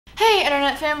Hey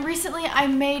internet fam, recently I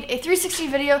made a 360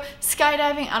 video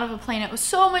skydiving out of a plane. It was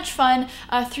so much fun.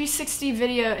 360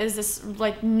 video is this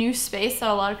like new space that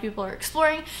a lot of people are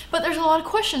exploring, but there's a lot of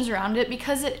questions around it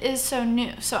because it is so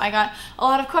new. So I got a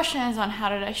lot of questions on how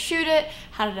did I shoot it,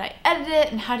 how did I edit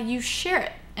it, and how do you share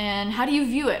it? And how do you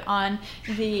view it on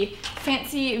the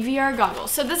fancy VR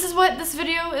goggles? So this is what this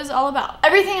video is all about.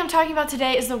 Everything I'm talking about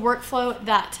today is the workflow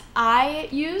that I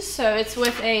use. So it's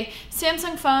with a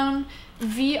Samsung phone,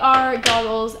 VR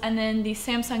goggles, and then the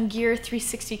Samsung Gear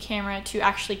 360 camera to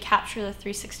actually capture the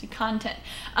 360 content.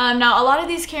 Now a lot of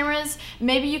these cameras,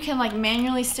 maybe you can like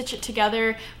manually stitch it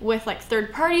together with like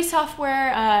third-party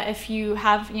software if you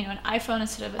have an iPhone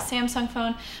instead of a Samsung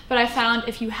phone, but I found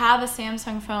if you have a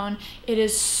Samsung phone, it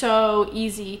is so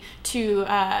easy to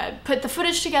put the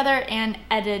footage together and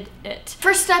edit it.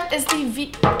 First step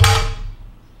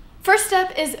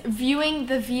is viewing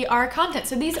the VR content.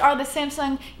 So these are the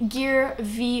Samsung Gear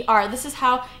VR. This is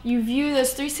how you view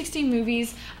those 360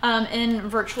 movies in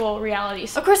virtual reality.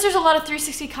 So of course, there's a lot of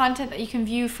 360 content that you can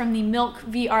view from the Milk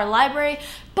VR library,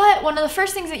 but one of the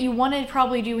first things that you want to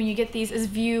probably do when you get these is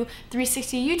view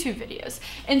 360 YouTube videos.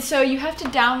 And so you have to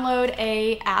download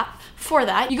an app for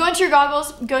that. You go into your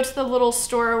goggles, go to the little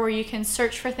store where you can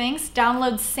search for things,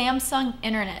 download Samsung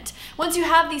Internet. Once you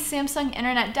have the Samsung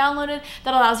Internet downloaded,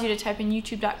 that allows you to type in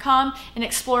youtube.com and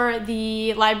explore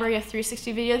the library of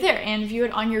 360 video there and view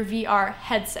it on your VR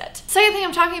headset. Second thing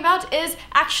I'm talking about is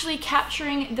actually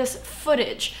capturing this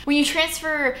footage. When you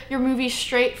transfer your movie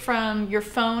straight from your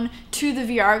phone to the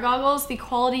VR goggles, the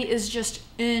quality is just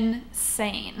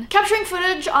insane. Capturing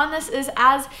footage on this is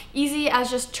as easy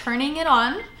as just turning it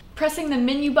on, pressing the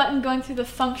menu button, going through the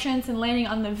functions and landing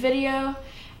on the video,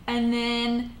 and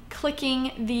then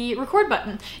clicking the record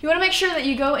button. You want to make sure that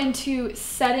you go into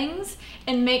settings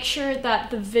and make sure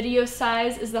that the video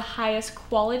size is the highest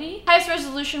quality. Highest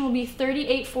resolution will be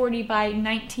 3840 by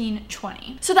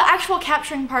 1920. So the actual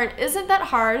capturing part isn't that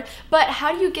hard, but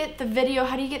how do you get the video,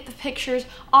 how do you get the pictures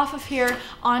off of here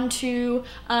onto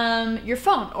your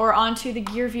phone or onto the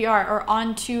Gear VR or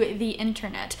onto the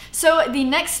internet? So the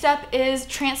next step is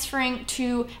transferring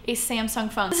to a Samsung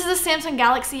phone. This is a Samsung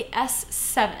Galaxy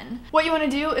S7. What you want to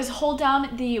do is hold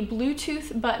down the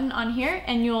Bluetooth button on here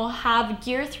and you'll have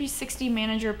Gear 360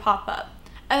 Manager pop up.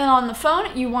 And then on the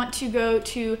phone, you want to go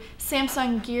to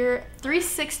Samsung Gear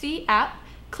 360 app,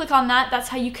 click on that. That's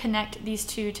how you connect these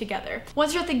two together.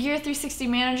 Once you're at the Gear 360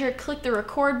 Manager, click the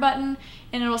record button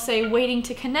and it'll say waiting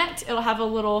to connect. It'll have a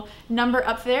little number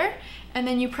up there and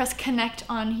then you press connect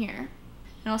on here.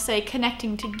 And it'll say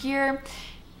connecting to Gear.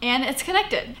 And it's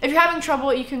connected. If you're having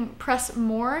trouble, you can press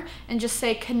more and just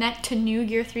say connect to new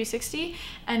Gear 360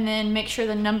 and then make sure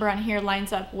the number on here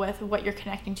lines up with what you're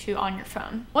connecting to on your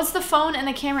phone. Once the phone and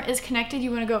the camera is connected, you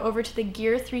want to go over to the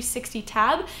Gear 360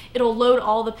 tab. It'll load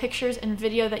all the pictures and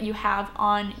video that you have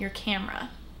on your camera.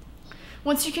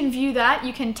 Once you can view that,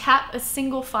 you can tap a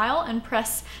single file and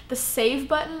press the save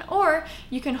button, or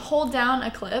you can hold down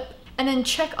a clip and then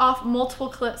check off multiple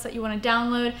clips that you want to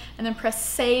download and then press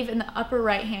save in the upper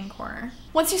right hand corner.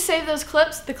 Once you save those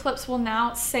clips, the clips will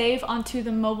now save onto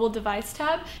the mobile device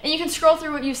tab, and you can scroll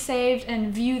through what you saved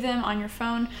and view them on your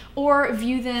phone or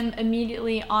view them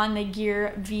immediately on the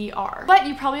Gear VR. But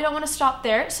you probably don't want to stop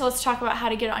there, so let's talk about how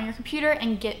to get it on your computer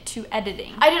and get to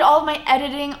editing. I did all of my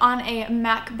editing on a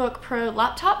MacBook Pro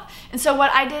laptop, and so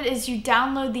what I did is you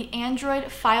download the Android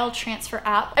file transfer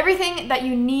app. Everything that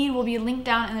you need will be linked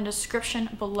down in the description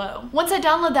below. Once I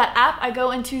download that app, I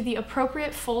go into the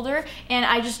appropriate folder and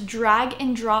I just drag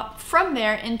and drop from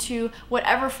there into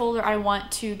whatever folder I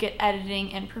want to get editing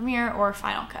in Premiere or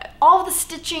Final Cut. All of the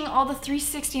stitching, all the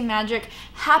 360 magic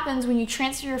happens when you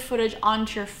transfer your footage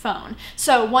onto your phone.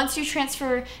 So once you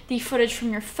transfer the footage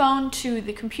from your phone to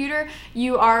the computer,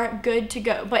 you are good to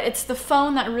go. But it's the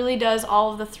phone that really does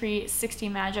all of the 360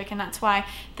 magic, and that's why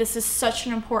this is such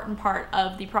an important part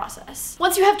of the process.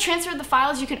 Once you have transferred the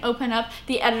files, you can open up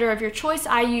the editor of your choice.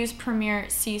 I use Premiere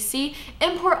CC.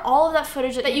 Import all of that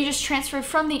footage that you just transferred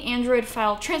from the Android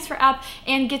file transfer app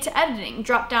and get to editing.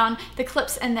 Drop down the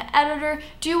clips in the editor,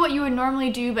 do what you would normally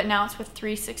do, but now it's with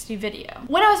 360 video.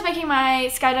 When I was making my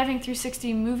skydiving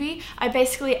 360 movie, I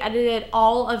basically edited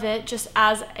all of it just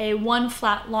as a one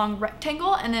flat long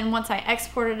rectangle, and then once I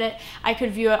exported it, I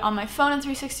could view it on my phone in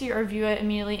 360 or view it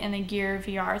immediately in the Gear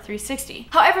VR 360.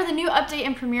 However, the new update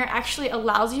in Premiere actually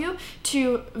allows you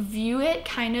to view it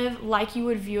kind of like you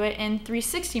would view it in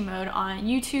 360 mode on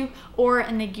YouTube or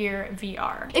in the Gear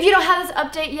VR. If you don't have this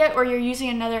update yet, or you're using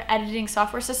another editing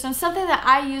software system, something that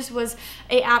I used was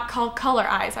an app called Color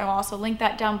Eyes. I will also link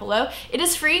that down below. It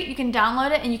is free, you can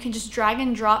download it, and you can just drag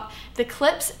and drop the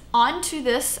clips onto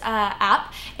this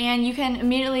app, and you can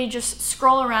immediately just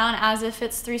scroll around as if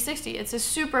it's 360. It's a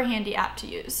super handy app to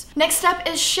use. Next step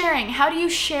is sharing. How do you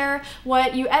share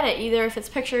what you edit, either if it's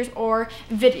pictures or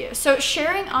video? So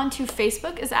sharing onto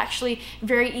Facebook is actually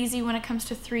very easy when it comes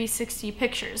to 360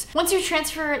 pictures. Once you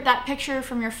transfer that picture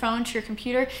from your phone to your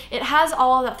computer, it has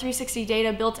all of that 360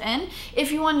 data built in.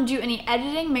 If you want to do any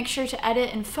editing, make sure to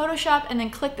edit in Photoshop and then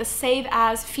click the Save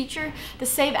As feature. The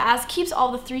Save As keeps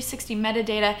all the 360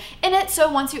 metadata in it,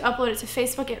 so once you upload it to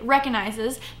Facebook, it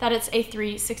recognizes that it's a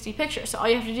 360 picture. So all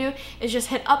you have to do is just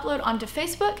hit upload onto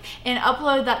Facebook and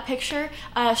upload that picture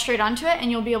straight onto it,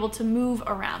 and you'll be able to move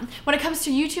around. When it comes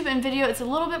to YouTube and video, it's a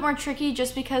little bit more tricky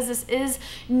just because this is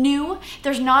new.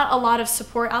 There's not a lot of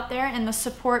support out there, and the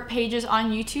support pages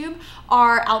on YouTube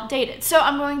are outdated. So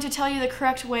I'm going to tell you the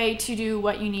correct way to do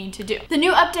what you need to do. The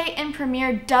new update in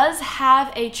Premiere does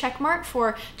have a check mark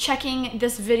for checking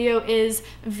this video is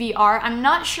VR. I'm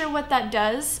not sure what that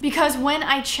does, because when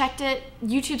I checked it,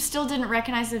 YouTube still didn't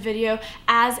recognize the video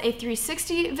as a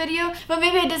 360 video, but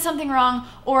maybe I did something wrong,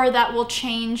 or that will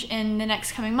change in the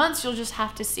next coming months. You'll just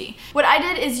have to see. What I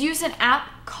did is use an app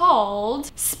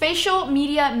called Spatial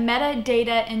Media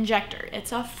Metadata Injector.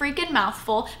 It's a freaking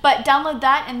mouthful, but download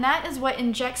that, and that is what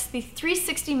injects the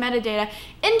 360 metadata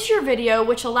into your video,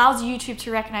 which allows YouTube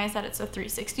to recognize that it's a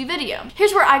 360 video.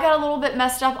 Here's where I got a little bit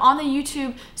messed up. On the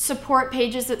YouTube support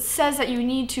pages, it says that you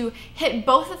need to hit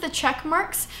both of the check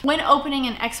marks when opening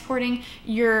and exporting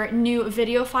your new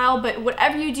video file, but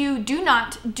whatever you do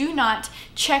not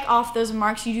check off those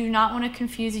marks. You do not want to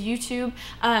confuse YouTube.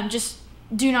 Just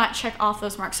do not check off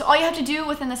those marks. So all you have to do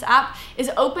within this app is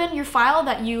open your file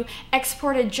that you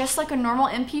exported just like a normal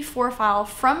MP4 file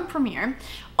from Premiere.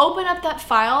 Open up that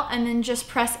file and then just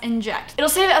press inject. It'll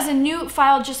save it as a new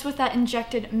file just with that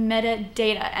injected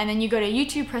metadata. And then you go to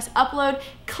YouTube, press upload,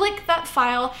 click that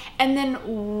file, and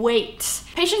then wait.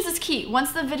 Patience is key.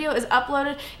 Once the video is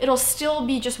uploaded, it'll still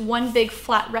be just one big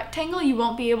flat rectangle. You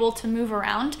won't be able to move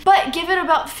around, but give it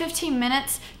about 15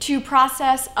 minutes to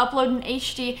process, upload in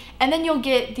HD, and then you'll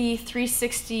get the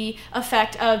 360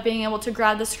 effect of being able to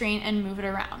grab the screen and move it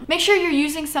around. Make sure you're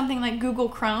using something like Google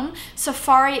Chrome.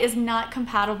 Safari is not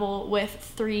compatible with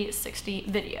 360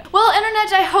 video. Well,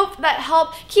 internet, I hope that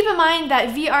helped. Keep in mind that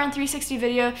VR and 360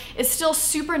 video is still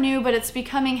super new, but it's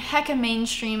becoming hecka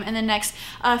mainstream in the next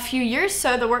few years,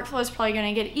 so the workflow is probably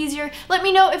going to get easier. Let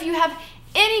me know if you have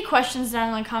any questions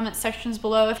down in the comment sections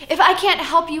below. If I can't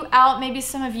help you out, maybe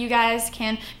some of you guys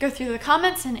can go through the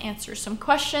comments and answer some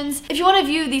questions. If you want to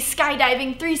view the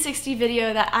skydiving 360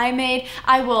 video that I made,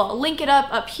 I will link it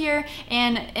up here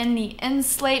and in the end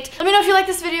slate. Let me know if you like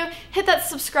this video. Hit that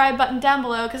subscribe button down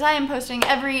below, because I am posting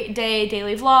every day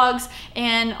daily vlogs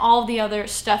and all the other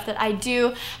stuff that I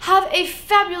do. Have a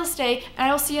fabulous day, and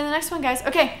I will see you in the next one, guys.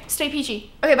 Okay, stay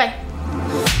peachy. Okay,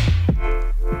 bye.